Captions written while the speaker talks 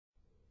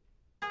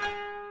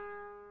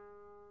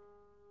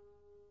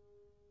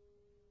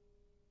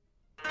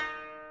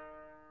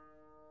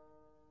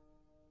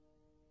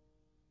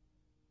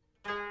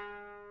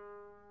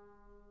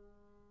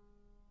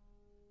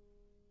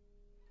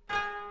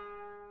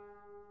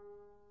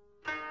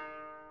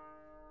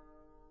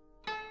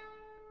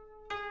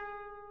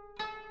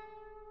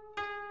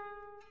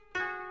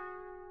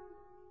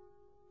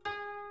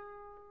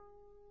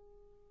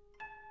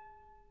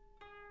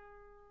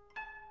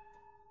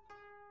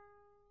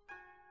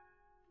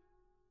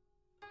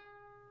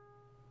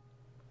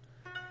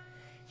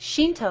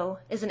Shinto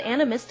is an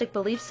animistic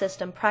belief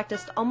system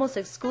practiced almost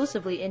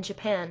exclusively in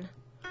Japan.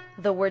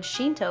 The word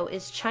Shinto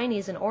is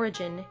Chinese in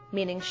origin,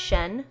 meaning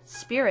Shen,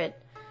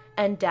 spirit,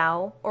 and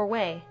Tao, or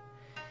way.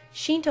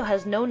 Shinto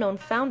has no known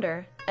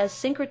founder, as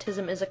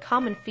syncretism is a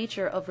common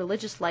feature of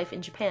religious life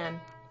in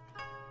Japan.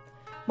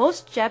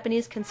 Most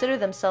Japanese consider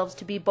themselves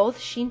to be both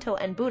Shinto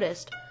and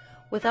Buddhist,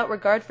 without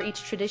regard for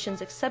each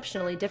tradition's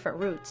exceptionally different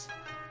roots.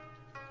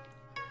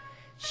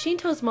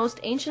 Shinto's most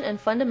ancient and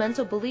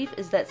fundamental belief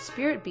is that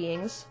spirit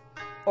beings,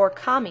 or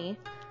kami,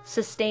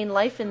 sustain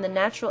life in the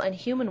natural and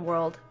human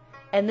world,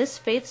 and this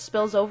faith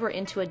spills over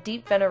into a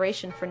deep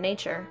veneration for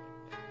nature.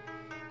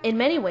 In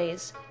many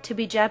ways, to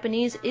be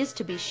Japanese is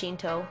to be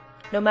Shinto,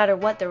 no matter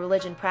what the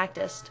religion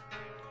practiced.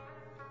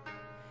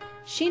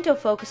 Shinto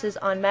focuses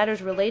on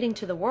matters relating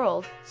to the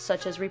world,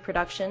 such as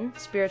reproduction,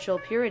 spiritual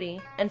purity,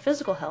 and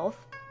physical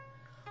health,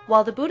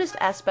 while the Buddhist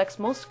aspects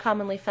most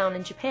commonly found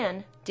in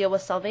Japan deal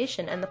with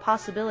salvation and the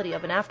possibility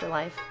of an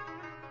afterlife.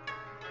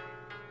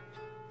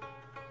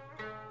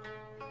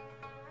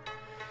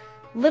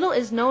 Little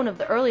is known of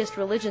the earliest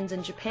religions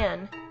in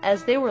Japan,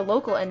 as they were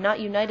local and not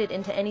united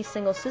into any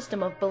single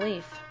system of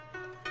belief.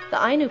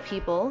 The Ainu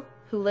people,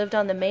 who lived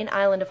on the main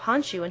island of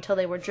Honshu until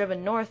they were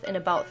driven north in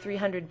about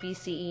 300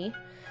 BCE,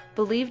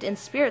 believed in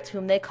spirits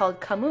whom they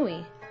called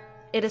kamui.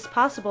 It is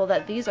possible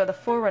that these are the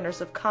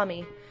forerunners of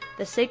kami,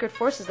 the sacred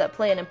forces that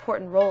play an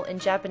important role in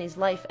Japanese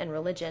life and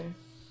religion.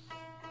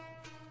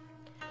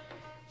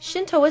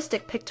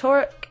 Shintoistic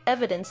pictoric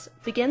evidence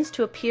begins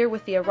to appear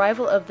with the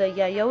arrival of the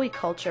Yayoi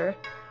culture,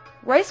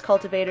 rice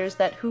cultivators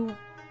who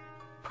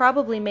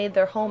probably made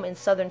their home in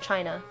southern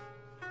China.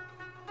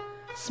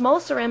 Small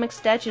ceramic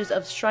statues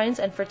of shrines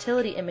and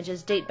fertility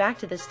images date back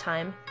to this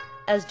time,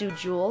 as do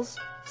jewels,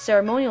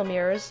 ceremonial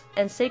mirrors,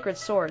 and sacred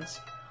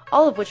swords,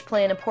 all of which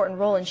play an important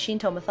role in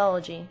Shinto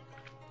mythology.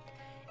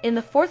 In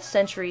the 4th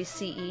century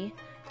CE,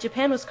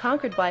 Japan was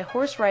conquered by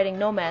horse-riding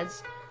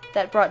nomads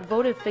that brought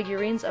votive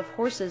figurines of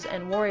horses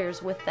and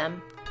warriors with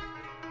them.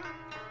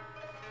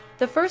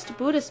 The first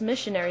Buddhist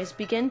missionaries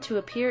began to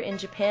appear in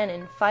Japan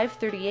in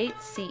 538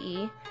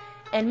 CE,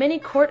 and many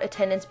court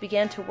attendants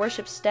began to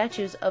worship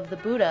statues of the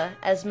Buddha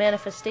as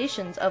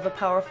manifestations of a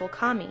powerful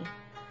kami.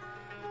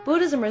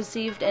 Buddhism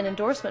received an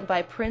endorsement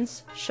by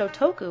Prince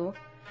Shotoku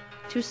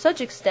to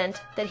such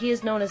extent that he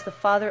is known as the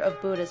father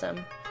of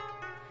Buddhism.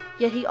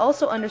 Yet he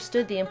also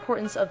understood the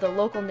importance of the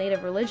local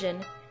native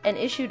religion and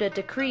issued a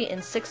decree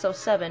in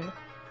 607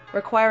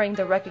 requiring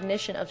the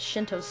recognition of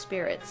Shinto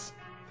spirits.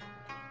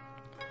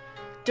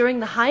 During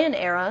the Heian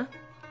era,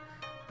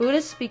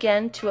 Buddhists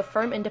began to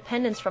affirm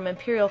independence from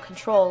imperial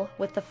control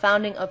with the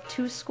founding of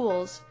 2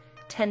 schools,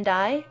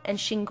 Tendai and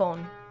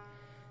Shingon.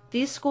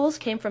 These schools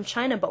came from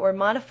China but were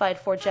modified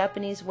for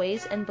Japanese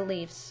ways and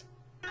beliefs.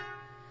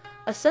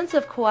 A sense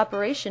of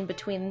cooperation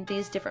between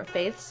these different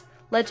faiths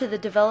led to the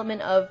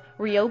development of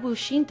Ryobu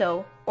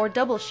Shinto, or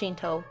double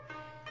Shinto,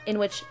 in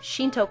which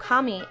Shinto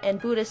kami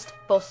and Buddhist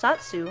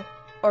bosatsu,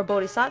 or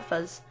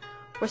bodhisattvas,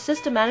 were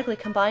systematically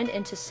combined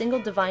into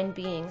single divine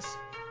beings.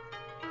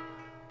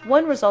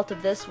 One result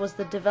of this was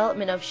the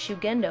development of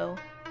Shugendo,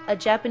 a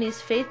Japanese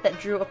faith that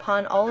drew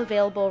upon all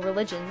available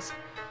religions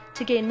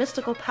to gain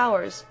mystical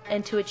powers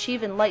and to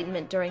achieve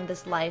enlightenment during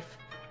this life.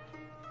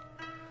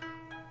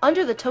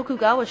 Under the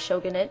Tokugawa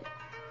shogunate,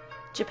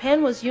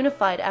 Japan was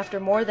unified after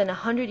more than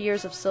 100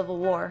 years of civil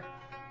war.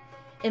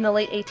 In the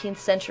late 18th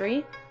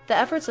century, the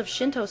efforts of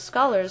Shinto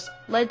scholars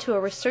led to a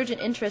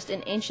resurgent interest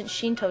in ancient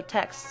Shinto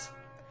texts.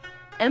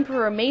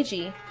 Emperor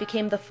Meiji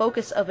became the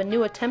focus of a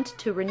new attempt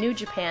to renew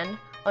Japan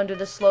under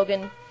the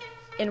slogan,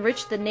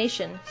 "Enrich the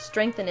nation,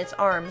 strengthen its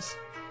arms,"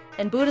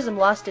 and Buddhism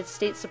lost its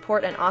state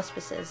support and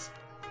auspices.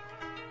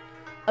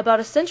 About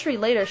a century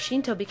later,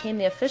 Shinto became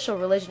the official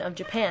religion of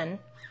Japan,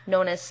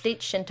 known as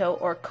State Shinto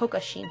or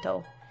Koka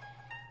Shinto.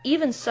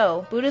 Even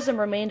so, Buddhism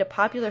remained a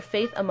popular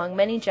faith among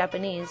many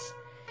Japanese,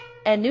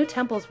 and new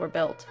temples were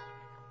built.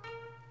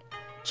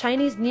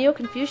 Chinese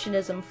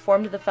Neo-Confucianism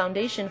formed the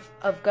foundation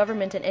of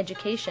government and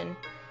education,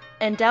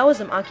 and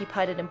Taoism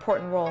occupied an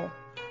important role.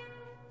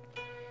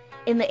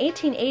 In the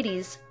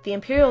 1880s, the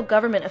imperial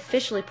government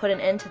officially put an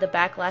end to the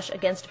backlash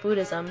against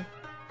Buddhism,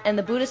 and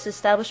the Buddhist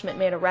establishment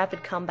made a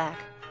rapid comeback.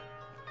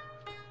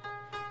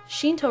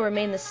 Shinto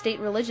remained the state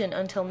religion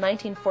until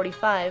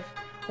 1945,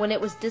 when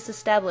it was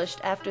disestablished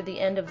after the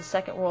end of the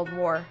Second World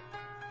War.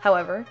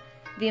 However,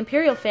 the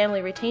imperial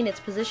family retained its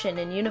position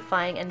in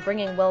unifying and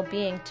bringing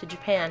well-being to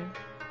Japan.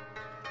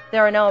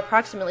 There are now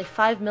approximately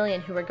 5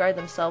 million who regard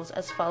themselves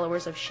as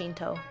followers of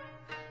Shinto.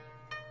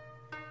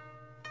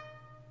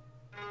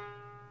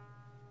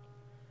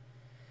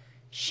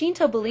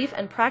 Shinto belief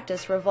and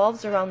practice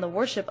revolves around the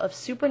worship of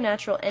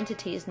supernatural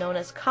entities known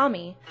as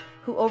kami,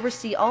 who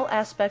oversee all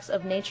aspects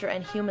of nature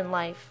and human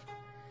life.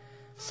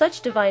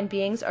 Such divine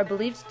beings are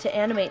believed to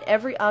animate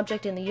every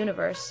object in the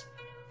universe,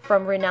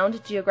 from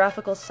renowned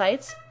geographical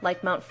sites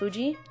like Mount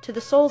Fuji to the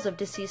souls of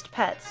deceased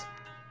pets.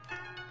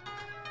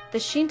 The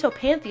Shinto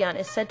pantheon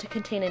is said to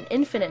contain an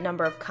infinite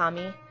number of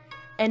kami,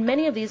 and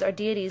many of these are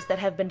deities that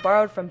have been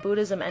borrowed from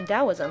Buddhism and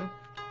Taoism.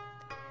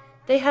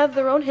 They have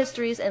their own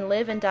histories and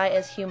live and die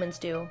as humans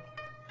do.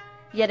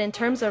 Yet in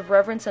terms of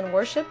reverence and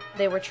worship,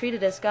 they were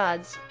treated as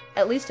gods,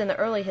 at least in the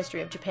early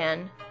history of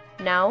Japan.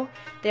 Now,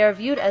 they are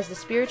viewed as the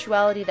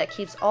spirituality that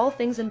keeps all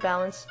things in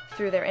balance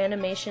through their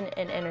animation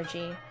and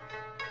energy.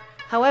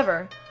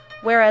 However,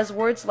 whereas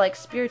words like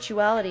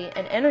spirituality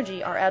and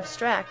energy are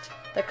abstract,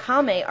 the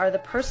kame are the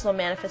personal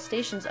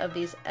manifestations of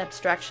these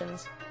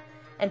abstractions,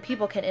 and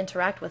people can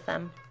interact with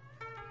them.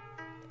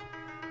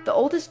 The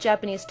oldest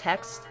Japanese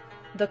text,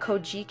 the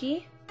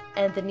Kojiki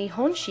and the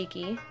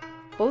Nihonshiki,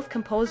 both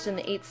composed in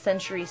the 8th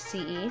century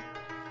CE,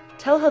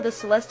 tell how the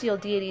celestial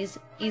deities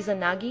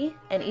Izanagi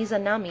and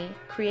Izanami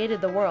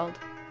created the world.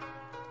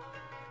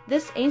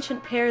 This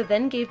ancient pair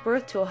then gave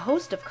birth to a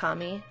host of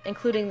kami,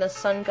 including the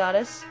sun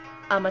goddess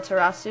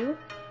Amaterasu,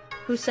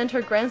 who sent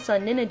her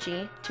grandson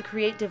Ninigi to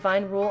create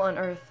divine rule on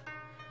earth.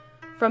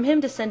 From him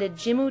descended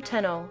Jimmu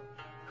Tenno,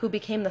 who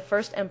became the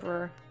first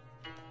emperor.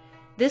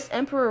 This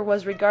emperor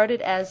was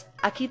regarded as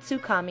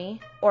Akitsu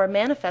Kami, or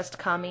manifest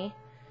kami,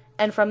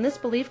 and from this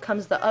belief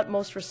comes the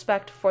utmost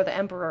respect for the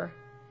emperor.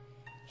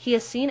 He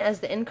is seen as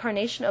the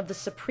incarnation of the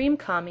supreme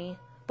kami,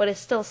 but is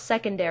still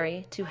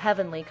secondary to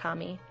heavenly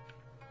kami.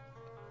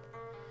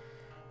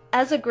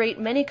 As a great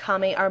many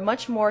kami are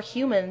much more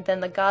human than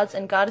the gods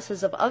and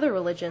goddesses of other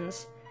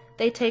religions,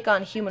 they take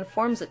on human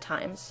forms at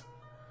times.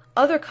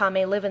 Other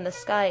kami live in the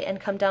sky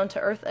and come down to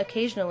earth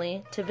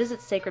occasionally to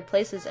visit sacred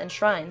places and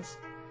shrines.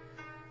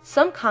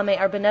 Some kami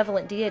are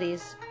benevolent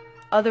deities.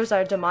 Others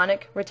are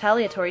demonic,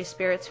 retaliatory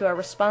spirits who are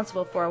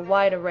responsible for a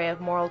wide array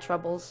of moral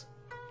troubles.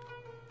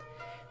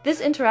 This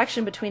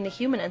interaction between the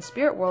human and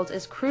spirit worlds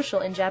is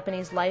crucial in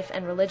Japanese life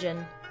and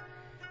religion.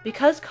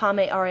 Because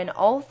kami are in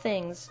all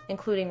things,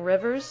 including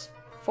rivers,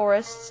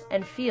 forests,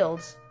 and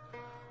fields,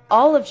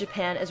 all of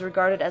Japan is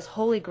regarded as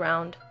holy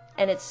ground,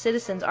 and its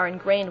citizens are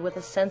ingrained with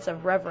a sense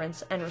of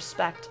reverence and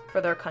respect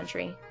for their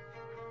country.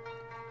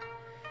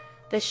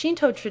 The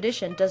Shinto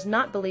tradition does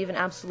not believe in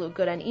absolute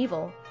good and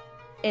evil.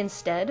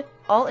 Instead,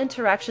 all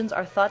interactions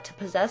are thought to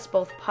possess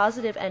both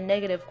positive and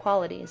negative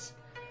qualities.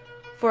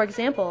 For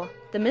example,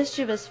 the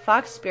mischievous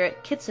fox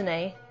spirit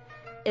Kitsune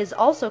is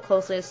also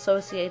closely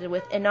associated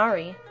with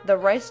Inari, the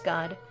rice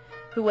god,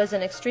 who was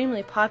an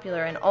extremely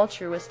popular and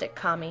altruistic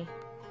kami.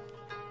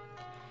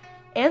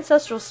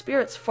 Ancestral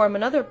spirits form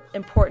another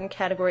important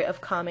category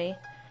of kami,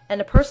 and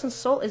a person's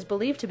soul is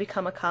believed to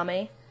become a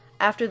kami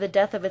after the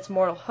death of its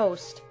mortal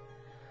host.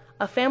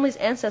 A family's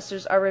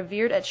ancestors are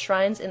revered at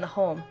shrines in the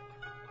home.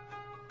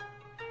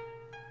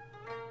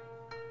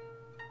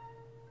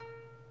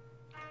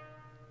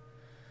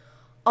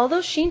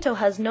 Although Shinto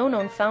has no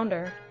known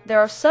founder, there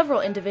are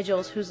several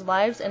individuals whose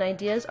lives and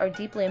ideas are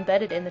deeply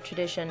embedded in the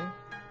tradition.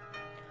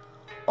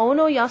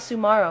 Ono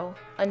Yasumaro,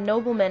 a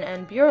nobleman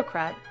and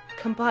bureaucrat,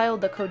 compiled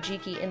the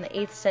Kojiki in the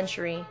 8th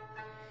century.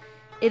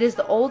 It is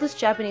the oldest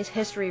Japanese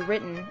history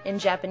written in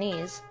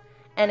Japanese,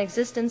 and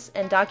existence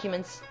and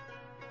documents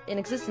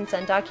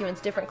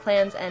different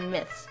clans and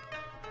myths.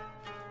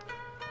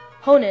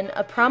 Honen,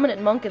 a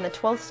prominent monk in the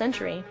 12th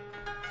century,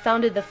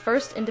 founded the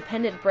first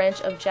independent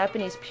branch of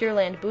Japanese Pure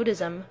Land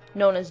Buddhism,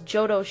 known as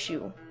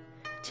Jodoshu.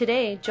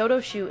 Today,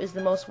 Jodoshu is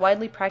the most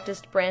widely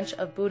practiced branch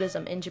of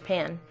Buddhism in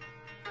Japan.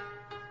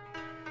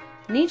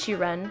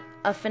 Nichiren,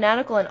 a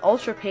fanatical and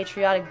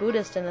ultra-patriotic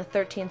Buddhist in the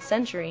 13th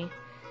century,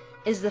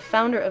 is the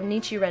founder of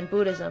Nichiren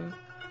Buddhism,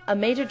 a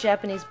major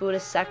Japanese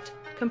Buddhist sect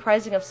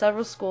comprising of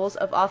several schools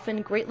of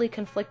often greatly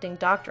conflicting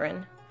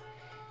doctrine.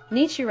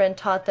 Nichiren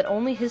taught that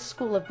only his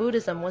school of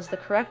Buddhism was the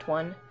correct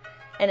one,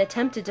 and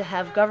attempted to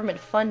have government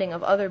funding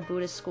of other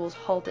Buddhist schools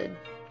halted.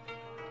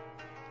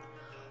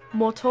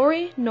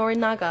 Motori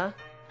Norinaga,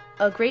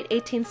 a great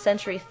 18th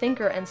century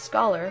thinker and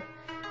scholar,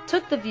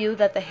 took the view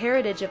that the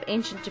heritage of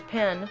ancient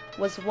Japan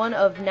was one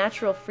of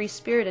natural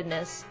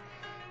free-spiritedness,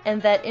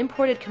 and that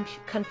imported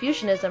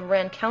Confucianism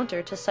ran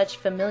counter to such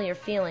familiar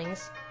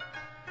feelings.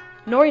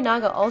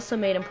 Norinaga also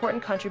made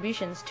important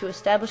contributions to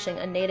establishing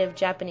a native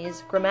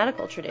Japanese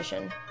grammatical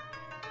tradition.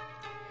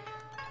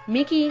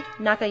 Miki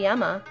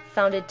Nakayama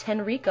founded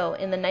Tenriko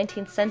in the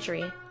 19th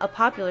century, a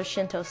popular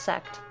Shinto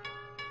sect.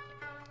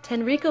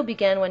 Tenriko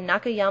began when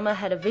Nakayama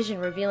had a vision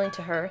revealing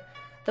to her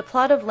the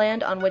plot of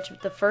land on which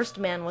the first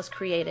man was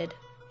created.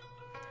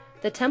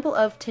 The temple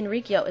of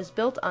Tenrikyo is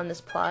built on this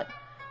plot,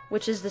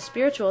 which is the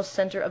spiritual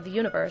center of the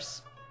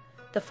universe.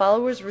 The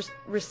followers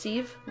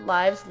receive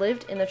lives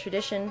lived in the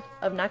tradition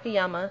of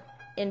Nakayama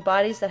in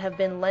bodies that have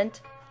been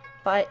lent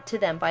to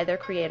them by their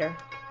creator.